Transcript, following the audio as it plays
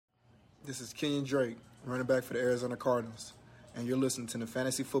This is Kenyon Drake, running back for the Arizona Cardinals, and you're listening to the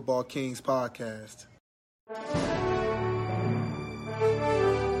Fantasy Football Kings podcast.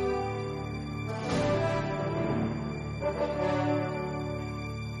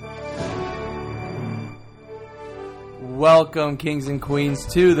 Welcome, Kings and Queens,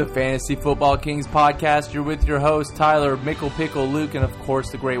 to the Fantasy Football Kings podcast. You're with your host, Tyler, Mickle, Pickle, Luke, and of course,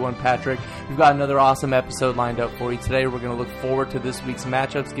 the great one, Patrick. We've got another awesome episode lined up for you today. We're going to look forward to this week's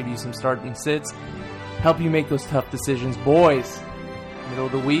matchups, give you some start and sits, help you make those tough decisions. Boys, middle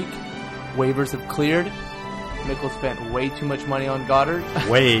of the week, waivers have cleared. Mickle spent way too much money on Goddard.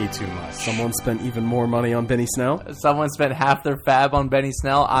 Way too much. Someone spent even more money on Benny Snell. Someone spent half their fab on Benny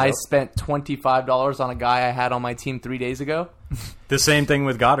Snell. Yep. I spent $25 on a guy I had on my team 3 days ago. The same thing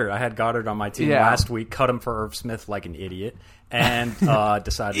with Goddard. I had Goddard on my team last week, cut him for Irv Smith like an idiot, and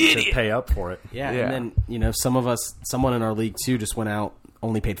decided to pay up for it. Yeah, and then, someone in our league too just went out,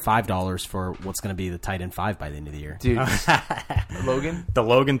 only paid $5 for what's going to be the tight end 5 by the end of the year. Dude, Logan? The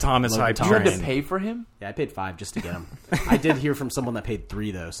Logan Thomas hype train. You had to pay for him? Yeah, I paid $5 just to get him. I did hear from someone that paid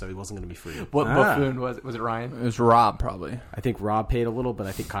 $3 though, so he wasn't going to be free. What buffoon was it? Was it Ryan? It was Rob, probably. I think Rob paid a little, but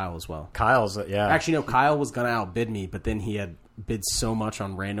I think Kyle as well. Kyle's, Actually, no, Kyle was going to outbid me, but then he had bid so much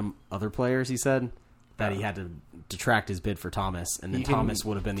on random other players, he said, that he had to detract his bid for Thomas, and then Thomas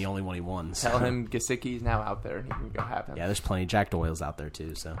would have been the only one he won. Tell him Gesicki's now out there, and he can go have him. Yeah, there's plenty. Jack Doyle's out there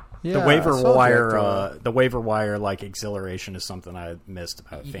too. So the waiver wire like exhilaration is something I missed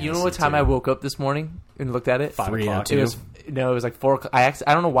about fantasy. You know what time I woke up this morning and looked at it? 5 o'clock. It was like 4 o'clock. I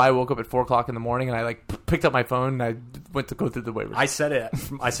don't know why I woke up at 4 o'clock in the morning, and I picked up my phone and I went to go through the waivers. I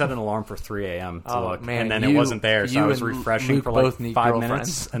set an alarm for 3 a.m. to look, man, and then it wasn't there, so I was refreshing Luke for like 5 minutes,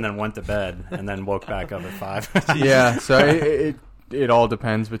 minutes, and then went to bed, and then woke back up at 5. Yeah, so it all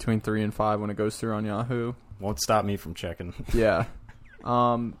depends between 3 and 5 when it goes through on Yahoo. Won't stop me from checking. Yeah.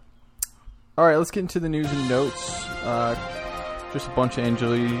 All right, let's get into the news and notes. Just a bunch of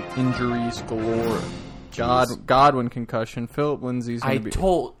injuries galore. Godwin concussion. Philip Lindsay's going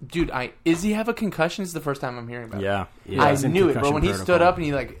to be... Is he have a concussion? This is the first time I'm hearing about it. Yeah. I knew it, bro. When he stood up and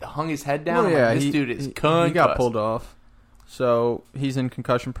he hung his head down, this dude is concussed. He got pulled off. So he's in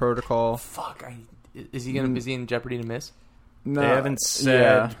concussion protocol. Fuck. Is he in jeopardy to miss? No, they haven't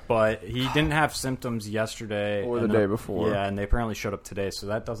said, but he didn't have symptoms yesterday. Or the day before. Yeah, and they apparently showed up today, so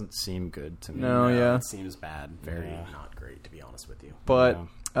that doesn't seem good to me. No, it seems bad. Very not great, to be honest with you. But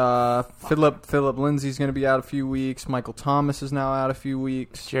Philip Lindsay's going to be out a few weeks. Michael Thomas is now out a few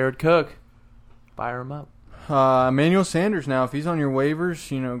weeks. Jared Cook. Fire him up. Emmanuel Sanders now, if he's on your waivers,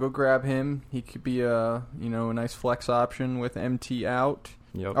 go grab him. He could be a nice flex option with MT out.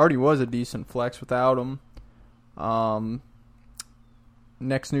 Yep. Already was a decent flex without him.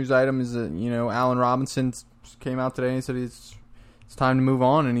 Next news item is that Allen Robinson came out today and said it's time to move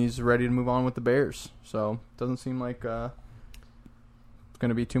on, and he's ready to move on with the Bears. So it doesn't seem like it's going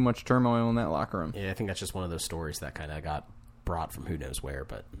to be too much turmoil in that locker room. Yeah, I think that's just one of those stories that kind of got brought from who knows where,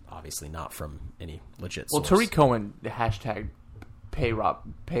 but obviously not from any legit source. Well, Tariq Cohen hashtag pay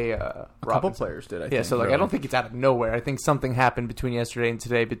a couple players did, I think. Yeah, so I don't think it's out of nowhere. I think something happened between yesterday and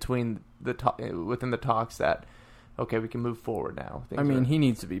today within the talks that we can move forward now. He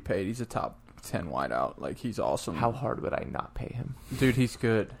needs to be paid. He's a top 10 wideout. He's awesome. How hard would I not pay him? Dude, he's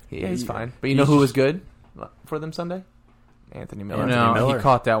good. Yeah, he's fine. But who was good for them Sunday? Anthony Miller. He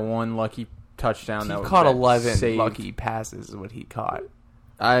caught that one lucky touchdown. He caught 11 lucky passes is what he caught.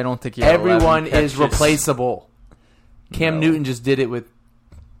 I don't think he had Everyone is replaceable. Cam Newton just did it with...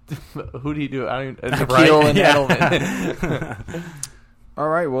 Who did he do it? I don't even... Nikhil and Edelman. All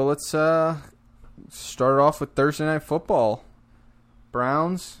right, well, let's start off with Thursday Night Football.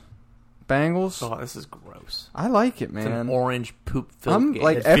 Browns, Bengals. Oh, this is gross. I like it, man. It's an orange poop-filled game.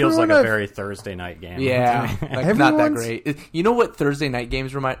 It feels like a very Thursday night game. Yeah, not that great. You know what Thursday night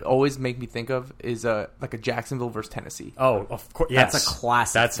games always make me think of is like a Jacksonville versus Tennessee. Oh, of course. Yes. That's a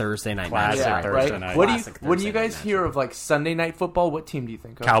classic Thursday night match. Classic Thursday night. When you guys hear of Sunday Night Football, what team do you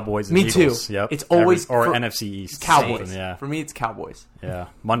think of? Cowboys and Me Eagles. too. Yep. It's always... NFC East. Cowboys. Same, yeah. For me, it's Cowboys. Yeah.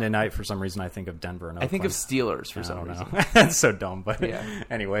 Monday night, for some reason, I think of Denver and Oakland. I think of Steelers for some reason. That's so dumb, but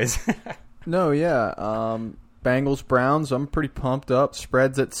anyways. No, yeah. Bengals, Browns, I'm pretty pumped up.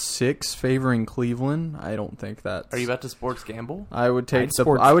 Spread's at 6, favoring Cleveland. I don't think that's... Are you about to sports gamble? I would take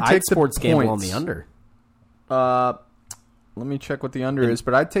I'd sports the gamble points. on the under. Let me check what the under is,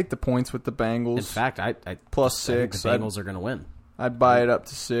 but I'd take the points with the Bengals. In fact, I plus 6. I think the Bengals are going to win. I'd buy it up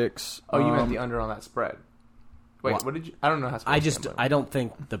to 6. Oh, you meant the under on that spread. Wait, what did you... I don't know how I don't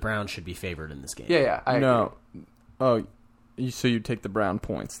think the Browns should be favored in this game. Yeah, I agree. Oh, so you take the Brown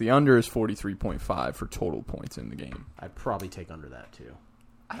points. The under is 43.5 for total points in the game. I'd probably take under that, too.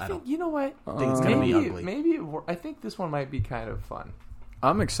 I think you know what? I think it's going to be ugly. Maybe I think this one might be kind of fun.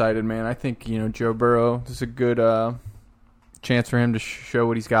 I'm excited, man. I think Joe Burrow. This is a good chance for him to show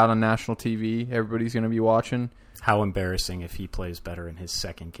what he's got on national TV. Everybody's going to be watching. How embarrassing if he plays better in his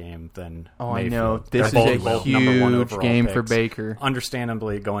second game than Oh, Mayfield. I know. They're This is both a both number one huge overall game picks. for Baker.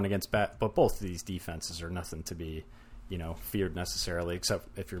 Understandably going against but both of these defenses are nothing to be feared necessarily,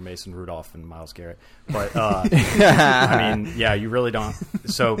 except if you're Mason Rudolph and Myles Garrett. But I mean, yeah, you really don't.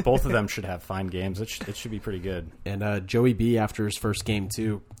 So both of them should have fine games. It should be pretty good. And Joey B after his first game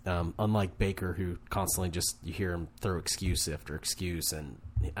too, unlike Baker, who constantly just you hear him throw excuse after excuse, and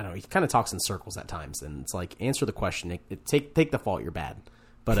I don't know, he kind of talks in circles at times, and it's like answer the question, take the fault, you're bad.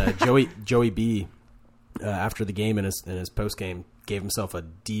 But Joey B after the game in his post game gave himself a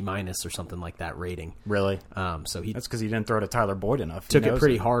D- or something like that rating. Really? So that's because he didn't throw to Tyler Boyd enough. Took it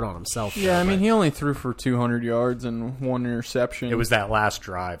pretty hard on himself. Yeah, I mean, he only threw for 200 yards and 1 interception. It was that last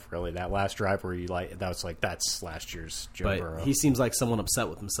drive, really. That last drive where that's last year's Joe Burrow. He seems like someone upset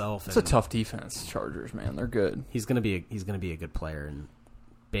with himself. It's a tough defense, Chargers, man. They're good. He's gonna be a good player, and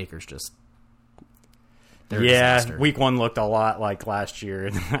Baker's just. Yeah, week 1 looked a lot like last year.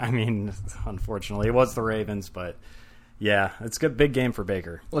 I mean, unfortunately, it was the Ravens, but yeah, it's a good big game for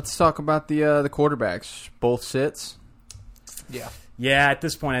Baker. Let's talk about the quarterbacks. Both sits. Yeah. Yeah, at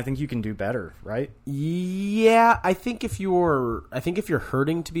this point, I think you can do better, right? Yeah, I think if you're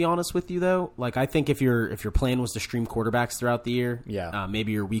hurting, to be honest with you, though, like I think if your plan was to stream quarterbacks throughout the year,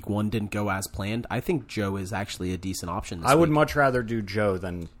 maybe your week 1 didn't go as planned. I think Joe is actually a decent option. This I would week. much rather do Joe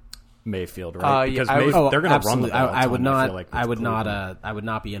than Mayfield, right? Because they're going to run the ball. I would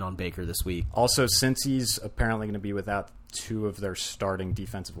not be in on Baker this week. Also, since he's apparently going to be without 2 of their starting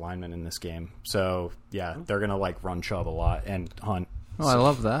defensive linemen in this game, so yeah, they're going to run Chubb a lot and Hunt. Oh, I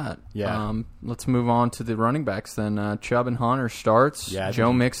love that. Yeah. Let's move on to the running backs then. Chubb and Hunter starts. Yeah,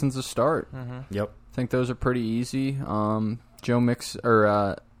 Joe Mixon's a start. Mm-hmm. Yep. I think those are pretty easy.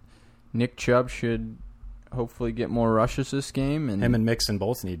 Nick Chubb should hopefully get more rushes this game. And him and Mixon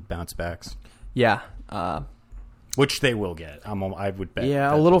both need bounce backs. Yeah. Which they will get. I would bet.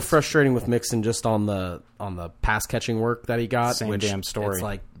 Yeah, a little frustrating with Mixon just on the pass catching work that he got. Same damn story. It's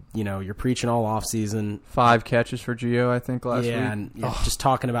like, you're preaching all off season. 5 catches for Gio, I think, last week. Yeah, and just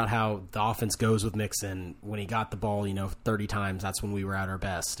talking about how the offense goes with Mixon. When he got the ball, 30 times, that's when we were at our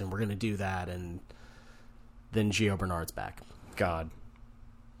best, and we're going to do that. And then Gio Bernard's back. God.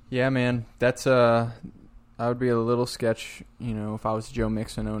 Yeah, man, that's I would be a little sketch, if I was a Joe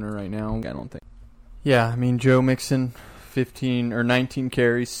Mixon owner right now. I don't think. Yeah, I mean, Joe Mixon, 19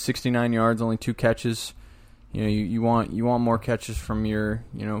 carries, 69 yards, only 2 catches. You want more catches from your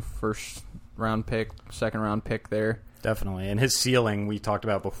first round pick, second round pick there. Definitely, and his ceiling we talked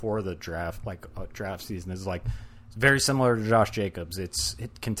about before the draft, draft season, is very similar to Josh Jacobs. It's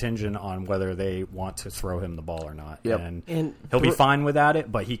contingent on whether they want to throw him the ball or not. Yep. And he'll be fine without it,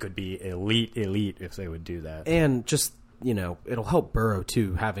 but he could be elite if they would do that. And just, it'll help Burrow,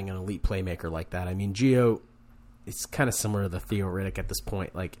 too, having an elite playmaker like that. I mean, Gio, it's kind of similar to the Theo Riddick at this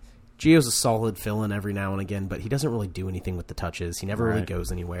point. Gio's a solid fill-in every now and again, but he doesn't really do anything with the touches. He never really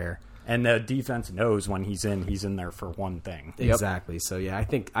goes anywhere. And the defense knows when he's in there for one thing. Exactly. So yeah, I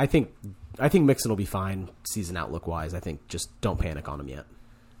think Mixon will be fine season outlook wise. I think just don't panic on him yet.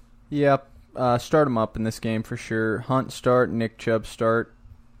 Yep. Start him up in this game for sure. Hunt start, Nick Chubb start.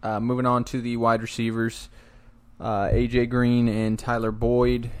 Moving on to the wide receivers, AJ Green and Tyler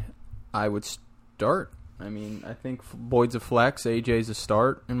Boyd. I would start. I mean, I think Boyd's a flex. AJ's a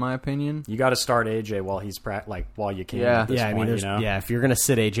start, in my opinion. You got to start AJ while he's while you can. Yeah, at this point, if you're going to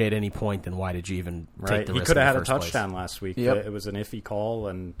sit AJ at any point, then why did you even take the risk? He could have had a touchdown last week. Yep. It was an iffy call,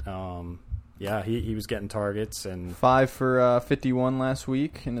 and he was getting targets and 5 for 51 last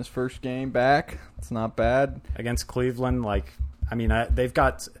week in his first game back. It's not bad against Cleveland. They've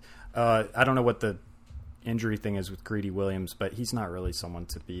got. I don't know what the injury thing is with Greedy Williams, but he's not really someone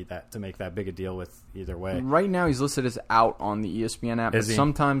to make that big a deal with either way. Right now he's listed as out on the ESPN app, but he?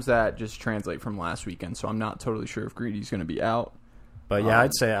 sometimes that just translates from last weekend, so I'm not totally sure if Greedy's going to be out. But yeah,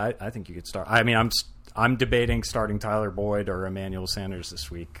 I'd say I think you could start. I mean, I'm debating starting Tyler Boyd or Emmanuel Sanders this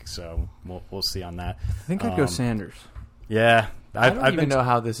week, so we'll see on that. I think I'd go Sanders. Yeah. I don't even know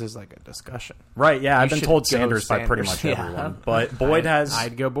how this is a discussion. Right, yeah. I've been told go Sanders by pretty much Sanders. everyone. But Boyd has...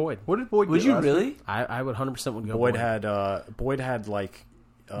 I'd go Boyd. What did Boyd Would get you last really? week? I would 100% would go Boyd Boyd. had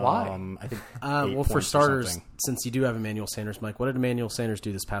Why? I think well, for points or starters, something. since you do have Emmanuel Sanders, Mike, what did Emmanuel Sanders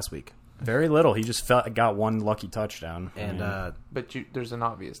do this past week? Very little. He just got one lucky touchdown. And But there's an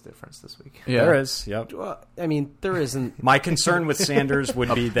obvious difference this week. Yeah. there is. Yep. I mean, there isn't. My concern with Sanders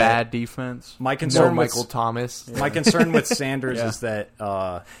would be that Bad defense. my More concern with Michael Thomas. my concern with Sanders Yeah. is that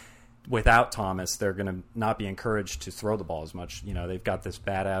without Thomas, they're going to not be encouraged to throw the ball as much. You know, they've got this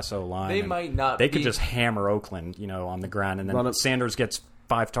badass O line. They might not. They could be- just hammer Oakland, you know, on the ground, and Run then up- Sanders gets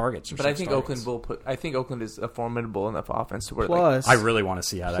 5 targets. Or But I 6 think targets. Oakland will put. I think Oakland is a formidable enough offense to where Plus, I really want to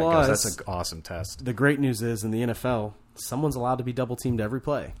see how that Plus- goes. That's an awesome test. the great news is in the NFL, someone's allowed to be double teamed every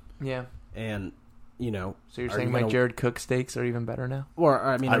play, yeah. and you know. So you're are saying you like gonna- Jared Cook stakes are even better now? Or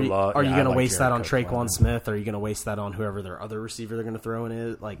I mean, I are you, love- are you yeah, going I to like waste that Jared on Cook Traquan playing. Smith? Or are you going to waste that on whoever their other receiver they're going to throw in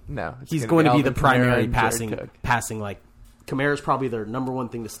it? Like, No, it's he's gonna going to be Alvin the Kamara primary and Jared Cook. passing. Like, Kamara's probably their number one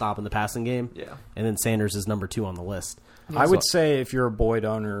thing to stop in the passing game. Yeah. and then Sanders is number 2 on the list. I would say if you're a Boyd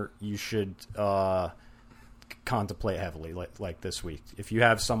owner, you should contemplate heavily, like this week. If you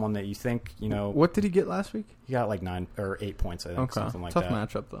have someone that you think, you know, What did he get last week? he got like 9 or 8 points, I think, Okay, something like tough that.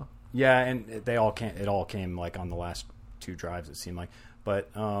 matchup though. Yeah, and they all came. It all came like on the last 2 drives. It seemed like, but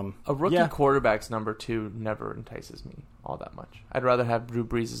A rookie yeah. quarterback's number 2 never entices me all that much. I'd rather have Drew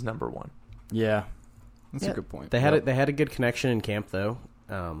Brees as number 1. Yeah, That's Yeah. a good point. They had They had a good connection in camp though.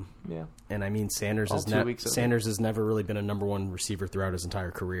 Yeah. And I mean, Sanders All has 2 weeks of it. Sanders has never really been a number 1 receiver throughout his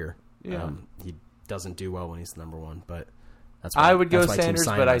entire career. Yeah. He doesn't do well when he's the number 1, but that's I would go that's why teams Sanders,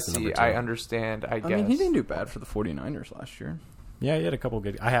 sign but him I as the number see. 2. I understand. I guess. I mean, he didn't do bad for the 49ers last year. yeah, he had a couple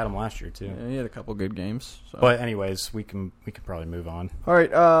good. I had him last year too. Yeah, he had a couple good games. So. But anyways, we can probably move on. all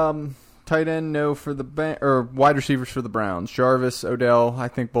right, tight end no for the or wide receivers for the Browns. Jarvis, Odell, I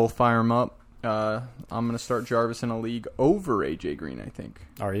think both fire him up. I'm going to start Jarvis in a league over AJ Green. I think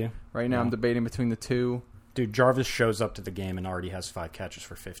Are you? right now Yeah. I'm debating between the two. Dude, Jarvis shows up to the game and already has 5 catches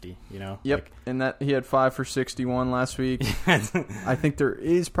for 50. You know. Yep, and that he had 5 for 61 last week. I think there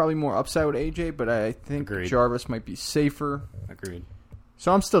is probably more upside with AJ, but I think Agreed. Jarvis might be safer. Agreed.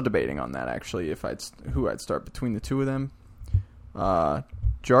 So I'm still debating on that actually. If who I'd start between the two of them.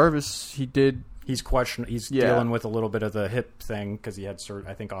 Jarvis, he did. He's Yeah. dealing with a little bit of the hip thing because he had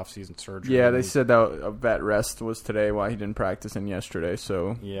I think off-season surgery. Yeah, they said that a vet rest was today while he didn't practice in yesterday.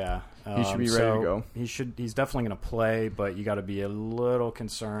 So Yeah, He should be ready to go. He's definitely going to play, but you got to be a little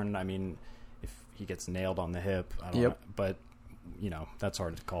concerned. I mean, if he gets nailed on the hip, I don't know, but you know that's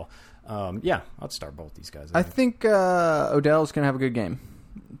hard to call. Yeah, I'd start both these guys. I think Odell's going to have a good game.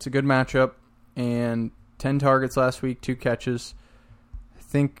 It's a good matchup, and 10 targets last week, 2 catches.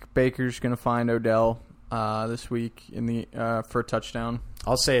 I think Baker's going to find Odell this week in the for a touchdown.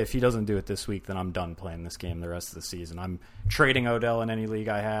 I'll say if he doesn't do it this week, then I'm done playing this game the rest of the season. I'm trading Odell in any league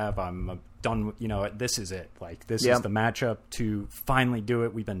I have. I'm done. You know, this is it. Like this is the matchup to finally do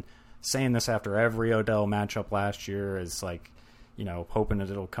it. We've been saying this after every Odell matchup last year. Is like, you know, hoping that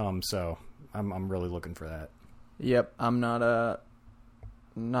it'll come. So I'm really looking for that. Yep, I'm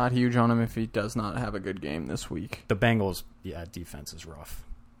not huge on him if he does not have a good game this week. The Bengals, defense is rough.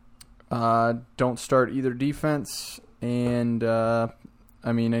 Don't start either defense, and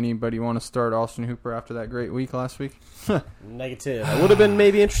I mean, anybody want to start Austin Hooper after that great week last week? Negative. I would have been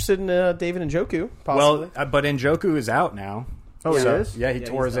maybe interested in David Njoku, possibly. Well, but Njoku is out now. Oh, he So, is? Yeah, he Yeah,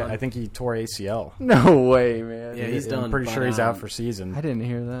 tore he's his. done. I think he tore ACL. No way, man. Yeah, he's done. I'm pretty but, sure he's out for season. I didn't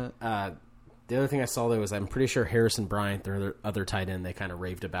hear that. The other thing I saw, though, was I'm pretty sure Harrison Bryant, their other tight end, they kind of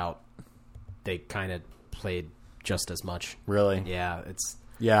raved about. They kind of played just as much. Really? Yeah, it's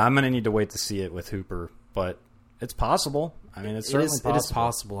Yeah, I'm going to need to wait to see it with Hooper, but it's possible. I mean, it's certainly possible. It is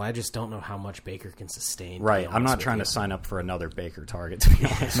possible. I just don't know how much Baker can sustain. Right. to be I'm not honest trying with to you. sign up for another Baker target, to be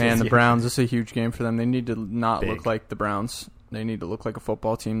honest. Man, with the you. Browns, this is a huge game for them. They need to not Big. look like the Browns. They need to look like a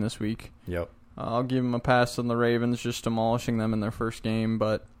football team this week. Yep. I'll give them a pass on the Ravens, just demolishing them in their first game,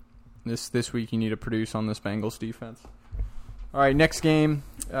 but this week you need to produce on this Bengals defense. All right, next game,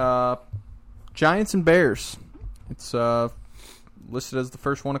 Giants and Bears. It's listed as the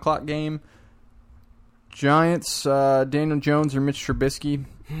first 1 o'clock game. Giants, Daniel Jones or Mitch Trubisky.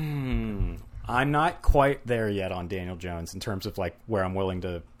 I'm not quite there yet on Daniel Jones in terms of like where I'm willing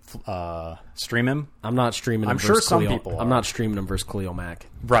to stream him. I'm not streaming him I'm sure versus some Khalil. people I'm are. not streaming him versus Khalil Mack.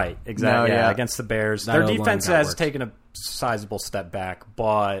 Right. Exactly. No, yeah, yeah. against the Bears. That Their O-line defense got has worked. taken a sizable step back,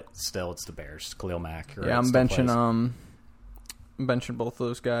 but still, it's the Bears. Khalil Mack. Yeah, I'm benching both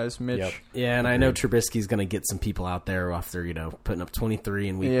those guys. Mitch. Yep. Yeah, and I know Trubisky's going to get some people out there after, putting up 23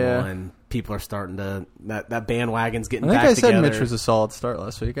 in week Yeah. 1. People are starting to that bandwagon's getting I think back I said together. Mitch was a solid start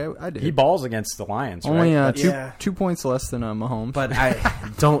last week. I did. He balls against the Lions. Only right? Yeah. 2 points less than Mahomes. But I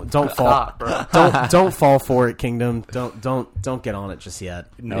don't fall bro. don't fall for it, Kingdom. Don't get on it just yet.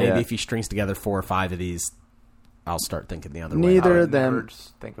 No. Maybe Yeah. if he strings together 4 or 5 of these, I'll start thinking the other way. I Neither would of them. never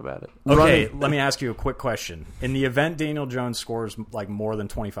just think about it. Okay, let me ask you a quick question. In the event Daniel Jones scores like more than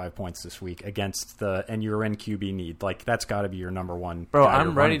 25 points this week and you're in QB need, like that's got to be your number one. Bro, guy I'm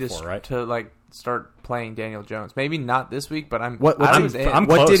you're ready running to for, right? to like start playing Daniel Jones. Maybe not this week, but I'm. What I was in. I'm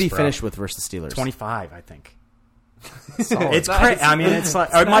what close, did he bro. finish with versus the Steelers? 25, I think. Solid. It's Nice. crazy. I mean, it's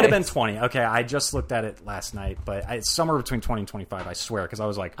like or it might have been Nice. 20. Okay, I just looked at it last night, but it's somewhere between 20 and 25. I swear, because I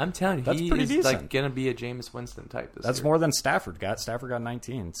was like, I'm telling you, That's he pretty is decent. like gonna be a Jameis Winston type. This that's year. more than Stafford got. Stafford got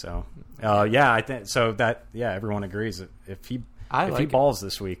 19. So, yeah, I think so. That everyone agrees that if he like he it. balls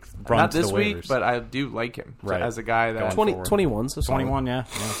this week, run Not to this the week, waivers. but I do like him Right. as a guy that. Going 20, forward. 21, so solid. 21, yeah.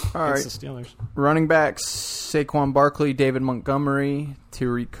 All right. Against the Steelers. Running backs: Saquon Barkley, David Montgomery,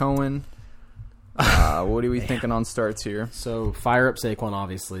 Tariq Cohen. What are we thinking on starts here? So fire up Saquon,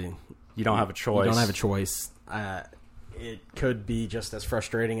 obviously. You don't have a choice. You don't have a choice. It could be just as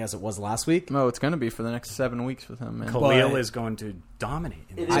frustrating as it was last week. No, it's going to be for the next 7 weeks with him, man. Khalil But- is going to dominate.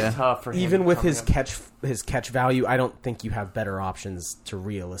 In It this. is tough for him. Even with coming his in. catch value, I don't think you have better options to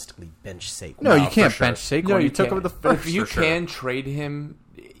realistically bench Saquon. No, you for can't sure. bench Saquon. No, you you took can't. over the But first. if you for sure. can trade him,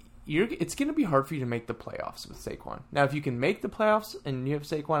 it's going to be hard for you to make the playoffs with Saquon. Now, if you can make the playoffs and you have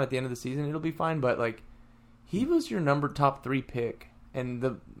Saquon at the end of the season, it'll be fine. But like, he was your top 3 pick, and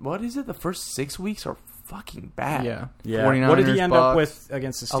the first 6 weeks are fucking bad. Yeah. Yeah. 49ers, What did he end up Bucks. with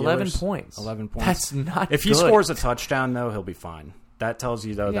against the Steelers? 11 points. 11 points. That's not. If he good. scores a touchdown, though, he'll be fine. That tells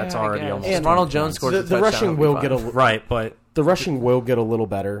you, though, that's Yeah, I already guess. almost. And 20 Ronald Jones points. scores The, a the touchdown, rushing it'll will be get fine. Right, but the rushing will get a little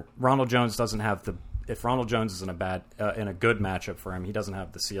better. Ronald Jones doesn't have the. If Ronald Jones is in a good matchup for him, he doesn't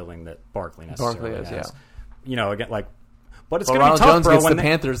have the ceiling that Barkley necessarily Barkley has, has. You know, again, but it's Well, going to Ronald be tough, Jones bro. gets when the they-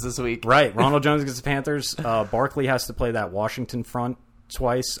 Panthers this week. Right, Ronald Jones against the Panthers. Barkley has to play that Washington front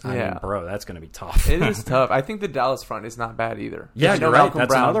twice. I Yeah. mean, bro, that's going to be tough. It is tough. I think the Dallas front is not bad either. Yeah, I know you're right. Malcolm That's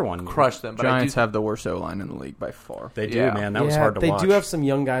Brown another one. Crushed them, but Giants I do, have the worst O-line in the league by far. They do, Yeah. man. That was hard to they watch. do have some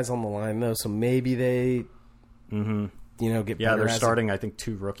young guys on the line though, so maybe they, get Yeah, better. they're as starting, I think,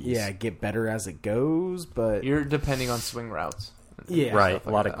 2 rookies. get better as it goes. But you're depending on swing routes. yeah, Right, Stuff a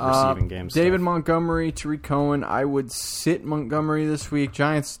like lot of that. receiving games. David stuff. Montgomery, Tariq Cohen. I would sit Montgomery this week.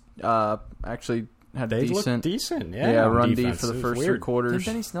 Giants actually had They decent. look decent. Yeah, Yeah, on run D defense. for the It was first 3 weird. quarters. Didn't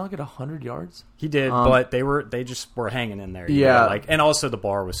Benny Snell get 100 yards? He did, but they just were hanging in there. Yeah. and also the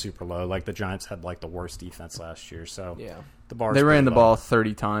bar was super low. Like the Giants had like the worst defense last year, so Yeah. the bar. They ran the ball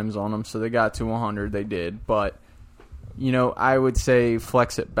 30 times on them, so they got to 100. They did, but I would say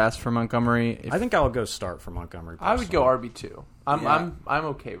flex at best for Montgomery. I think I'll go start for Montgomery. I would go personally. RB2. I'm Yeah. I'm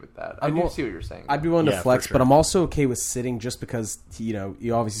okay with that. I I'm do al- see what you're saying. I'd be willing Yeah, to for flex, sure. but I'm also okay with sitting just because you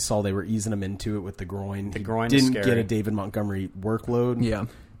obviously saw they were easing him into it with the groin. The He groin is didn't scary. get a David Montgomery workload. Yeah,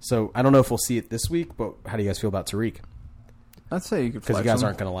 So I don't know if we'll see it this week, but how do you guys feel about Tariq? I'd say you could Because flex you guys him.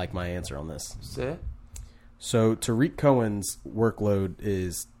 aren't going to like my answer on this. Sit. So Tariq Cohen's workload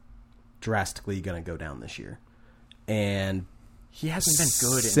is drastically going to go down this year, and He hasn't been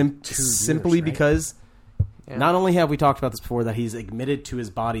good in 2 years, simply right? because Yeah. not only have we talked about this before that he's admitted to his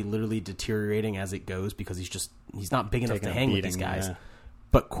body literally deteriorating as it goes because he's not big enough Taking to a hang with beating, these guys. yeah.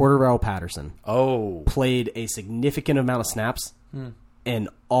 But Cordarrelle Patterson Oh, played a significant amount of snaps, and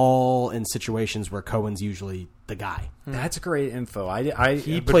all in situations where Cohen's usually the guy. that's great info.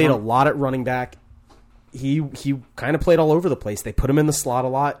 He played a lot at running back. He kind of played all over the place. They put him in the slot a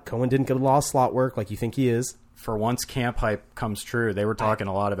lot. Cohen didn't get a lot of slot work like you think he is. For once, camp hype comes true. They were talking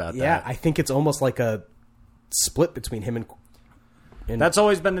a lot about Yeah, that. I think it's almost like a split between him and That's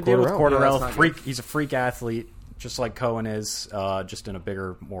always been the deal with Cordarrelle. Yeah, Cordarrelle. that's not Freak. He's a freak athlete, just like Cohen is, just in a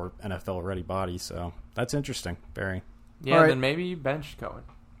bigger, more NFL-ready body. So that's interesting. Very. Yeah, All right. then maybe you bench Cohen.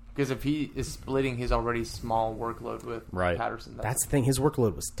 Because if he is splitting his already small workload with Right. Patterson, That's the thing. His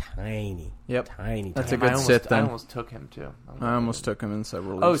workload was tiny. Yep. Tiny. That's tiny. a good sit, then. I almost took him too. I almost took him in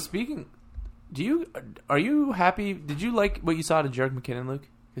several Oh, leagues. speaking, are you happy? Did you like what you saw to Jerick McKinnon, Luke?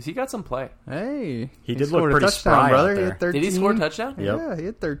 Because he got some play. Hey, He did look scored a pretty touchdown, spry out brother. He there. had 13. Did he score a touchdown? Yep. Yeah, he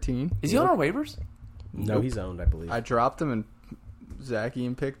had 13. Is he on our waivers? No, he's owned, I believe. I dropped him, and Zachy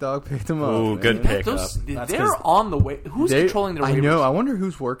and Pick Dog picked him up. Ooh, man. good pick. Those, up. they're on the way. Who's They- controlling their waivers? I know. I wonder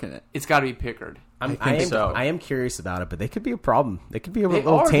who's working it. It's got to be Pickard. I think am, so. I am curious about it, but they could be a problem. They could be a They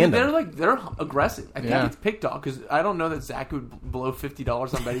little are. tandem. They're aggressive. I think Yeah. it's Pick Dog because I don't know that Zach would blow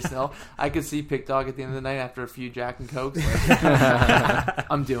 $50 on Betty Snell. I could see Pick Dog at the end of the night after a few Jack and Cokes. Like,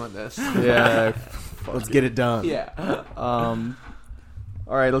 I'm doing this. Yeah. Let's get it done. Yeah.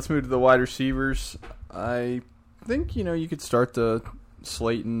 All right, let's move to the wide receivers. I think you could start the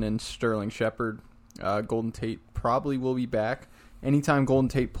Slayton and Sterling Shepard. Golden Tate probably will be back. Anytime Golden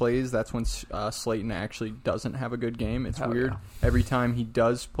Tate plays, that's when Slayton actually doesn't have a good game. It's Oh, weird. yeah. Every time he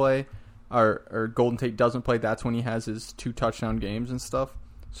does play, or Golden Tate doesn't play, that's when he has his 2 touchdown games and stuff.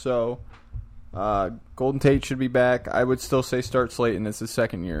 So Golden Tate should be back. I would still say start Slayton. It's his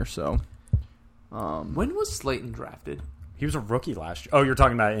second year. So When was Slayton drafted? He was a rookie last year. Oh, you're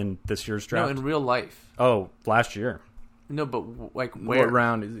talking about in this year's draft? No, in real life. Oh, last year. No, but like where? what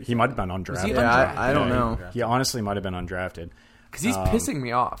round is he? He might have been undrafted. Was he Yeah, I don't know. He honestly might have been undrafted. Because he's pissing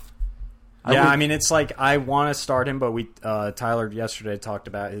me off. I mean, it's like I want to start him, but Tyler yesterday talked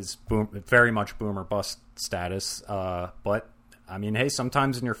about his very much boom or bust status. But I mean, hey,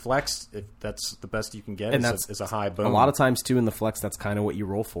 sometimes in your flex, if that's the best you can get, And is a high boom. A lot of times, too, in the flex, that's kind of what you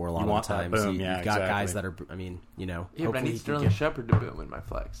roll for. A lot want of that times, boom, you've yeah, got exactly. guys that are. I mean, Yeah, but I hopefully need you can Sterling get- Shepard to boom in my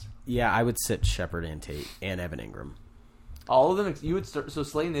flex. Yeah, I would sit Shepard and Tate and Evan Ingram. All of them. You would start. So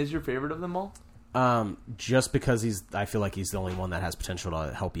Slayton is your favorite of them all. Just because I feel like he's the only one that has potential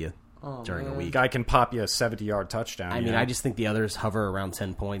to help you during a week. guy can pop you a 70-yard touchdown. I you mean, know? I just think the others hover around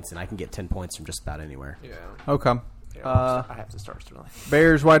 10 points, and I can get 10 points from just about anywhere. Yeah. Okay. I have to start Sterling.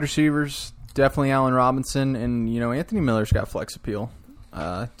 Bears wide receivers, definitely Allen Robinson, and Anthony Miller's got flex appeal.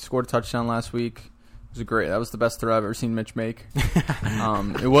 Scored a touchdown last week. That was the best throw I've ever seen Mitch make.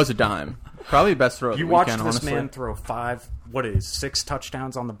 It was a dime. Probably the best throw of you the watched weekend, this honestly. man throw 6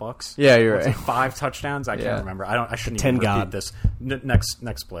 touchdowns on the Bucks. Yeah, you're Was right. it 5 touchdowns? I Yeah. can't remember. I shouldn't 10 even repeat God. this.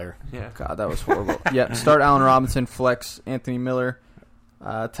 Next player. Yeah. God, that was horrible. Yeah, start Allen Robinson, flex Anthony Miller.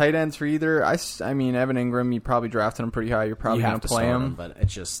 Tight ends for either. I mean, Evan Ingram, you probably drafted him pretty high. You're probably You going have to to play start him. but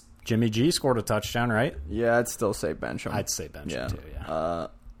it's just Jimmy G scored a touchdown, right? Yeah, I'd still say bench him. I'd say bench Yeah. him too. Yeah.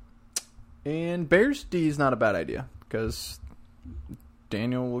 And Bears D is not a bad idea because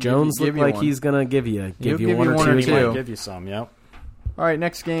Daniel will Jones give looked you like one. he's gonna give you He'll give one you or one two. or he two. might give you some. Yep. All right,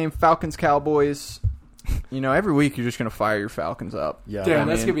 next game, Falcons Cowboys. Every week you're just going to fire your Falcons up. Yeah. Damn, I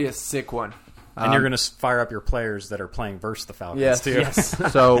that's mean, gonna be a sick one. And you're going to fire up your players that are playing versus the Falcons Yes. too.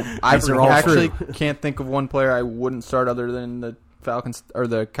 Yes. So I These are all actually true. can't think of one player I wouldn't start other than the Falcons or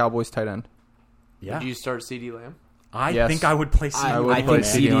the Cowboys tight end. Yeah. Would you start CD Lamb? I Yes. think I would play CD. I would I play think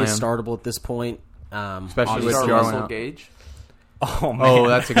CD CD is Lamb. startable at this point. Especially Would you with start Jarwin Russell out. Gage? Oh man. Oh,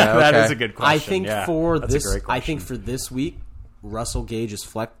 that's a guy. That Okay. is a good question. I think yeah. for That's this, a great I think question. for this week, Russell Gage is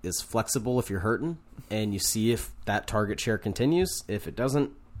flexible if you're hurting, and you see if that target share continues. If it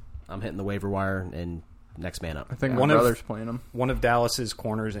doesn't, I'm hitting the waiver wire and next man up. I think One my of- brother's playing him. one of Dallas's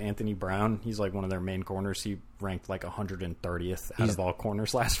corners, Anthony Brown. He's like one of their main corners. He ranked like 130th out of all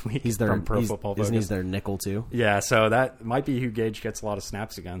corners last week. He's their from Pro Football isn't he Focus. their nickel too? Yeah, so that might be who Gage gets a lot of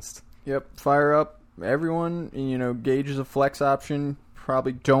snaps against. Yep, fire up everyone. And, Gage is a flex option.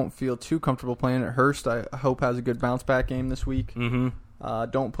 Probably don't feel too comfortable playing at Hurst. I hope has a good bounce back game this week. Mm-hmm.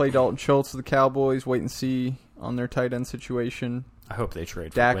 Don't play Dalton Schultz of the Cowboys. Wait and see on their tight end situation. I hope they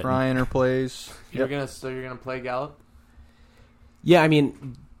trade for Dak Witten. Ryder plays. You're gonna play Gallup? Yeah, I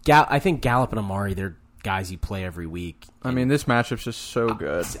mean, I think Gallup and Amari, they're guys you play every week. I mean, this matchup's just so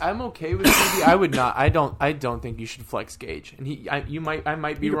good. I'm okay with CD. I would not. I don't think you should flex Gage. And I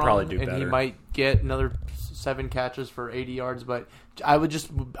might be You could wrong. probably do and he better. might get another 7 catches for 80 yards. But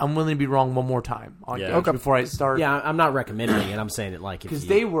I'm willing to be wrong one more time on Yeah. Gage Okay. before I start. Yeah, I'm not recommending it. I'm saying it like if because you,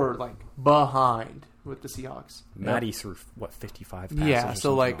 they were like behind with the Seahawks. Matty threw 55 passes Yeah, or so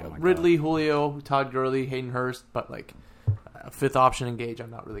something? like Oh my God. Ridley, Julio, Todd Gurley, Hayden Hurst, but like fifth option Engage,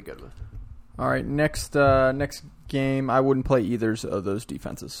 I'm not really good with. All right, next game, I wouldn't play either of those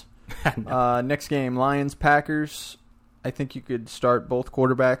defenses. Next game, Lions Packers. I think you could start both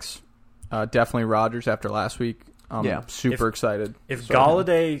quarterbacks. Definitely Rodgers after last week. I'm Yeah. super excited. If So-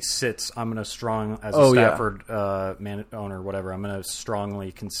 Galladay sits, I'm going to as a Oh, yeah. Stafford man owner, whatever. I'm going to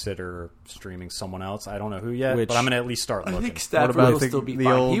strongly consider streaming someone else. I don't know who yet, Which- but I'm going to at least start I looking. think Stafford about will the- still be the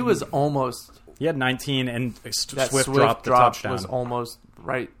fine. old- He was almost He had 19, and that Swift dropped the touchdown. was almost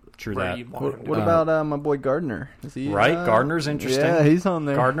right. True where that. you wanted him What, to what be. about my boy Gardner? Is he Right? Gardner's interesting. Yeah, he's on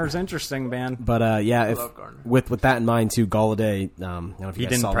there. Gardner's interesting, man. But yeah, if love Gardner. with that in mind too, Galladay. I don't know if you He guys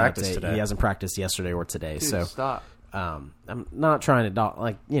didn't saw the practice update. today. He hasn't practiced yesterday or today. Dude, so stop. I'm not trying to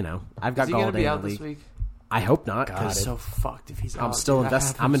I've got Is he going Galladay to be in out the this league. week? I hope not God, because So fucked if he's out. I'm still Dude, I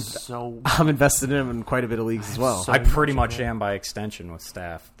invested. have him so I'm invested in him in quite a bit of leagues as well. so I pretty much, much man. am by extension with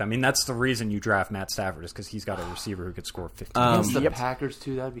Staff. I mean, that's the reason you draft Matt Stafford is because he's got a receiver who could score 15. Against the Yep. Packers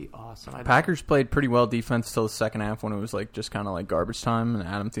too, that'd be awesome. Packers played pretty well defense till the second half when it was like just kind of like garbage time, and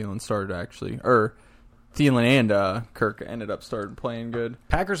Adam Thielen started Thielen and Kirk ended up started playing good.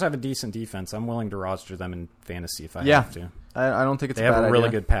 Packers have a decent defense. I'm willing to roster them in fantasy if I Yeah. have to. I don't think it's They a have bad a really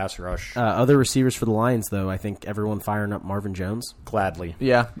idea. good pass rush. Other receivers for the Lions, though, I think everyone firing up Marvin Jones. Gladly.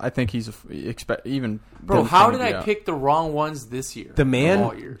 Yeah, I think he's Bro, Dylan how King did would be I out. pick the wrong ones this year? The All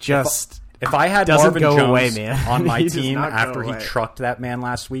man year. just If I had Doesn't Marvin go Jones away, man. on my He does team not go after he away. trucked that man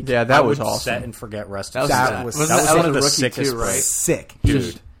last week, Yeah, that I was would awesome. set and forget rest of That the was- season. was- wasn't That was that one of a the rookie sickest too, right? plays. Sick.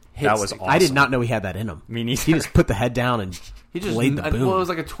 Dude, that was stick. awesome. I did not know he had that in him. Me neither. He just put the head down and He just laid the boom. Well, it was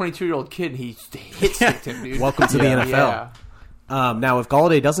like a 22-year-old kid, and he hit sticked him, dude. Welcome to the NFL. Yeah. Now, if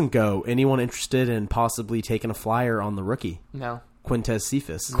Galladay doesn't go, anyone interested in possibly taking a flyer on the rookie, No. Quintez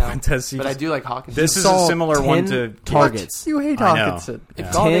Cephas? No. Quintez Cephas. But I do like Hawkins. This is Saw a similar one 10 to targets. You hate I know. Hawkinson. If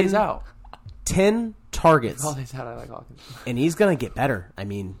Yeah. Galladay's 10 out. 10 targets, Galladay's out, I like Hawkins. and he's going to get better. I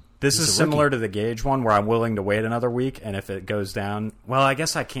mean, This he's is a rookie. similar to the Gage one, where I'm willing to wait another week, and if it goes down, well, I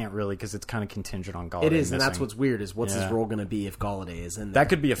guess I can't really because it's kind of contingent on Galladay. It is, and that's missing. what's weird is what's Yeah. his role going to be if Galladay is in there. That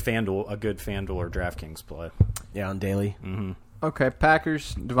could be a good FanDuel or DraftKings play. Yeah, on daily. Okay,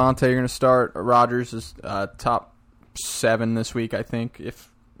 Packers, Devontae, you're going to start. Rodgers is top 7 this week, I think. If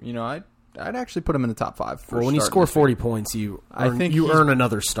I'd actually put him in the top 5. For Well, when you starting score this 40 points, you I think you he's- earn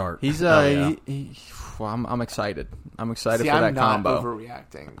another start. He's yeah. well, I'm excited. I'm excited See, for that I'm not combo.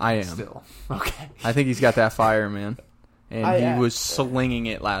 overreacting. I am. Still. Okay. I think he's got that fire, man. And I he am. was slinging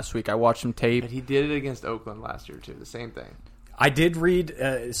it last week. I watched some tape. But he did it against Oakland last year, too. The same thing. I did read.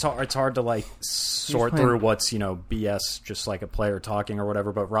 It's hard to like sort playing- through what's BS, just like a player talking or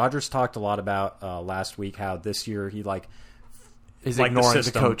whatever. But Rodgers talked a lot about last week how this year he He's like ignoring the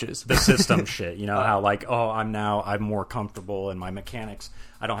system, coaches. the system shit. How I'm more comfortable in my mechanics.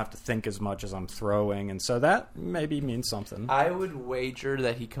 I don't have to think as much as I'm throwing, and so that maybe means something. I would wager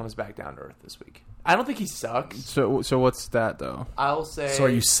that he comes back down to earth this week. I don't think he sucks. So what's that, though? I'll say. So are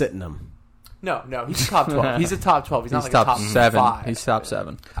you sitting him? No, he's top 12. He's a top 12. He's not He's like top a top 7. 5. He's top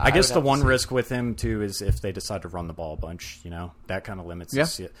 7. I guess would the have one to see. risk with him too is if they decide to run the ball a bunch. That kind of limits Yeah.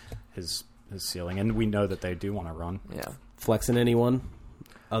 his ceiling, and we know that they do want to run. Yeah. Flexing anyone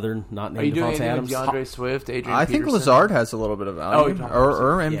other not Are you named doing Devontae anything with Adams? DeAndre Swift, Adrian I think Peterson? Lazard has a little bit of value. Oh, you're talking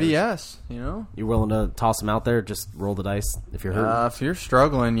or about MVS, You willing to toss him out there? Just roll the dice if you're hurt. if you're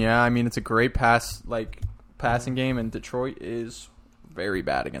struggling, yeah. I mean, it's a great passing game, and Detroit is very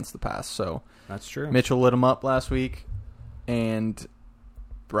bad against the pass. So That's true. Mitchell lit him up last week, and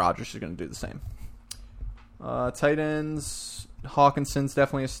Rodgers is going to do the same. Tight ends, Hawkinson's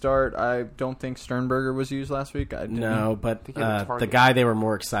definitely a start. I don't think Sternberger was used last week. No, but think he had a the target. guy they were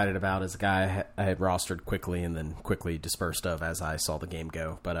more excited about is a guy I had rostered quickly and then quickly dispersed of as I saw the game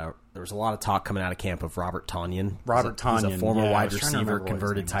go. But there was a lot of talk coming out of camp of Robert Tonyan. Robert He's a Tonyan, former yeah, I wide was trying to receiver, remember what his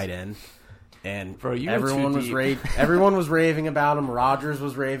converted name tight end. And Bro, you were everyone too was deep. everyone was raving about him. Rodgers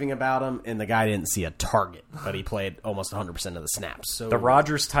was raving about him, and the guy didn't see a target, but he played almost 100% of the snaps. So The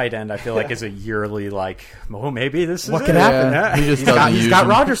Rodgers tight end, I feel like, is a yearly maybe this is what it. could happen? Yeah, he just He's doesn't got, use he's got him.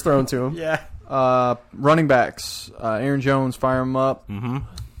 Rodgers thrown to him. Yeah. Running backs, Aaron Jones, fire him up.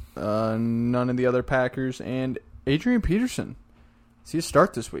 Mm-hmm. None of the other Packers, and Adrian Peterson. Is he a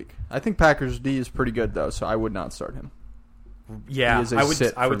start this week? I think Packers D is pretty good, though, so I would not start him. Yeah, He is a I would.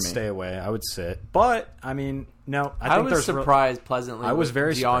 sit I for would me. stay away. I would sit, but I mean, no. I I think was there's surprised pleasantly. I was with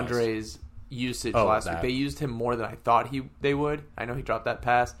very surprised. DeAndre's usage Oh, last week. that. They used him more than I thought they would. I know he dropped that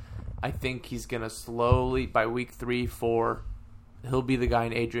pass. I think he's gonna slowly by week 3, 4, he'll be the guy,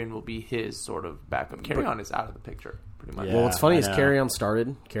 and Adrian will be his sort of backup. Carry on is out of the picture pretty much. Yeah. Well, what's funny I is know. Carrion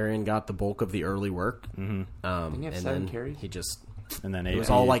started. Carrion got the bulk of the early work. Mhm. Didn't he have And 7 then carries? he just And then it was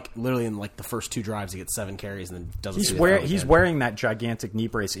all like literally in like the first 2 drives he gets 7 carries and then doesn't. he's see the field he's again. wearing that gigantic knee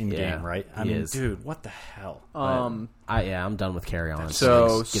brace in Yeah, game, right? I he mean, is. dude, what the hell? Um, I'm done with Carrion.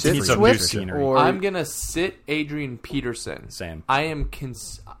 so Gets sit needs some new Swift scenery. or I'm gonna sit Adrian Peterson. Same. I am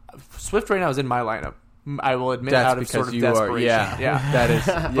Swift right now is in my lineup. I will admit that's out of because sort of you desperation. are. Yeah, yeah. that is.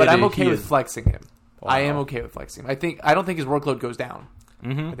 But yeah, I'm he okay with is. flexing him. I am okay with flexing him. I don't think his workload goes down.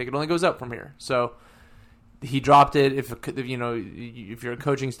 Mm-hmm. I think it only goes up from here. So he dropped it. If you're a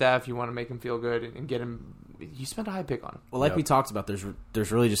coaching staff, you want to make him feel good and get him. You spent a high pick on him. Well, like Yep. we talked about,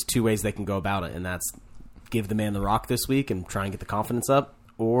 there's really just 2 ways they can go about it, and that's give the man the rock this week and try and get the confidence up,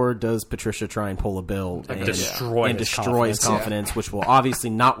 or does Patricia try and pull a bill and destroy his his confidence. confidence, which will obviously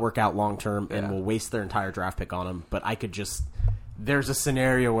not work out long term and Yeah. will waste their entire draft pick on him. But I could just there's a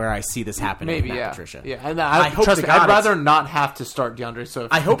scenario where I see this happening Maybe, with Matt yeah. Patricia. Yeah, and I hope trust to me, God I'd rather it's- not have to start DeAndre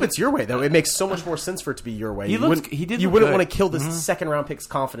Swift. I hope it's your way though. It makes so much more sense for it to be your way. He You looked- wouldn't- he did You look wouldn't good. want to kill this second round pick's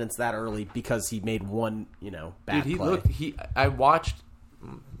confidence that early because he made one, bad Dude, he play. looked. I watched,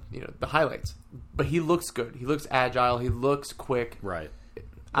 the highlights, but he looks good. He looks agile. He looks quick. Right.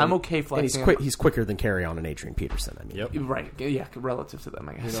 I'm okay and flexing. he's him. quick. He's quicker than Carrion and Adrian Peterson. I mean, Yep. Right. Yeah, relative to them,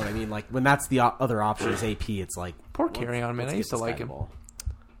 I guess. you know what I mean? Like when that's the other option is AP. It's like Poor Carrion, man. let's I used get to this like guy the him. ball.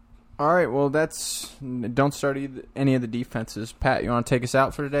 All right, well, don't start any of the defenses. Pat, you want to take us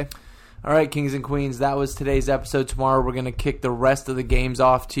out for today? All right, Kings and Queens, that was today's episode. Tomorrow we're going to kick the rest of the games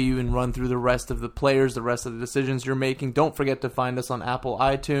off to you and run through the rest of the players, the rest of the decisions you're making. Don't forget to find us on Apple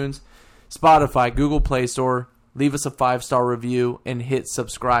iTunes, Spotify, Google Play Store. Leave us a 5-star review and hit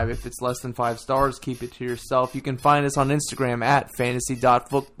subscribe. If it's less than 5 stars, keep it to yourself. You can find us on Instagram at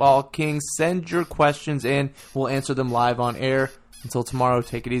fantasy.footballkings. Send your questions in. We'll answer them live on air. Until tomorrow,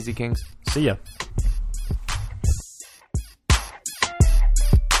 take it easy, Kings. See ya.